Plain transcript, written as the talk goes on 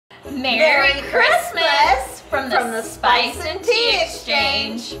Merry Christmas from the Spice and Tea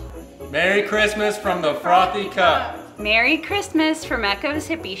Exchange. Merry Christmas from the Frothy Cup. Merry Christmas from Echo's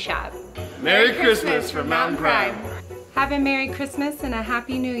Hippie Shop. Merry Christmas from Mountain Prime. Have a Merry Christmas and a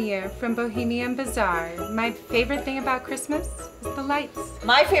Happy New Year from Bohemian Bazaar. My favorite thing about Christmas is the lights.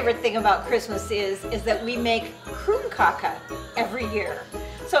 My favorite thing about Christmas is that we make kronkaka every year.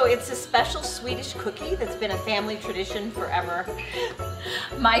 So it's a special Swedish cookie that's been a family tradition forever.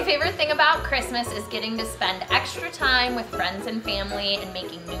 My favorite thing about Christmas is getting to spend extra time with friends and family and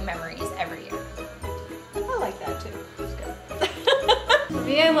making new memories every year. I like that too. It's good. For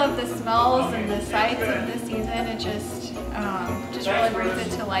me, I love the smells and the sights of the season. It just really brings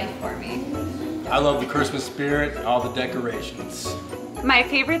it to life for me. I love the Christmas spirit and all the decorations. My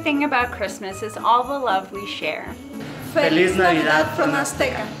favorite thing about Christmas is all the love we share. Feliz Navidad from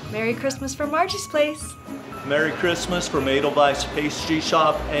Azteca. Merry Christmas from Margie's Place. Merry Christmas from Edelweiss Pastry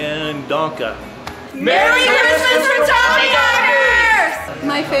Shop and Donka. Merry Christmas from Tommy Doggers!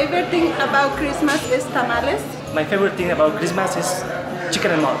 My favorite thing about Christmas is tamales. My favorite thing about Christmas is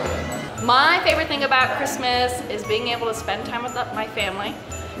chicken and malt. My favorite thing about Christmas is being able to spend time with my family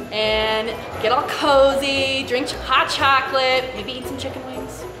and get all cozy, drink hot chocolate, maybe eat some chicken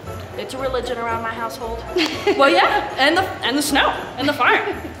wings. It's a religion around my household. Well, yeah, and the snow and the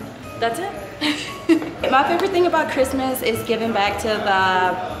fire. That's it. My favorite thing about Christmas is giving back to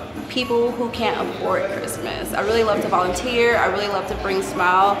the people who can't afford Christmas. I really love to volunteer. I really love to bring a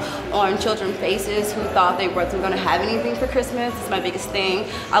smile on children's faces who thought they wasn't going to have anything for Christmas. It's my biggest thing.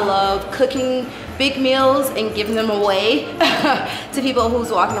 I love cooking big meals and giving them away to people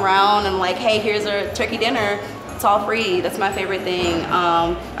who's walking around and like, hey, here's a turkey dinner. It's all free. That's my favorite thing.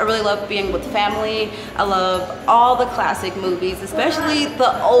 I really love being with family. I love all the classic movies, especially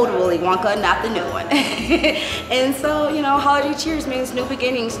the old Willy Wonka, not the new one. And so, you know, holiday cheers means new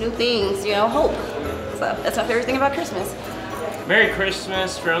beginnings, new things, you know, hope. So that's my favorite thing about Christmas. Merry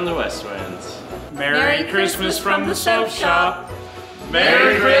Christmas from the West Winds. Merry Christmas from the Soap Shop.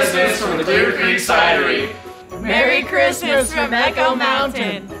 Merry Christmas from the Clear Creek Cidery. Merry Christmas from Echo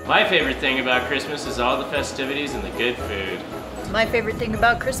Mountain. My favorite thing about Christmas is all the festivities and the good food. My favorite thing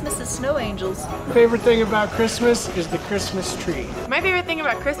about Christmas is snow angels. Favorite thing about Christmas is the Christmas tree. My favorite thing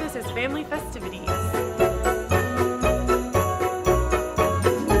about Christmas is family festivities.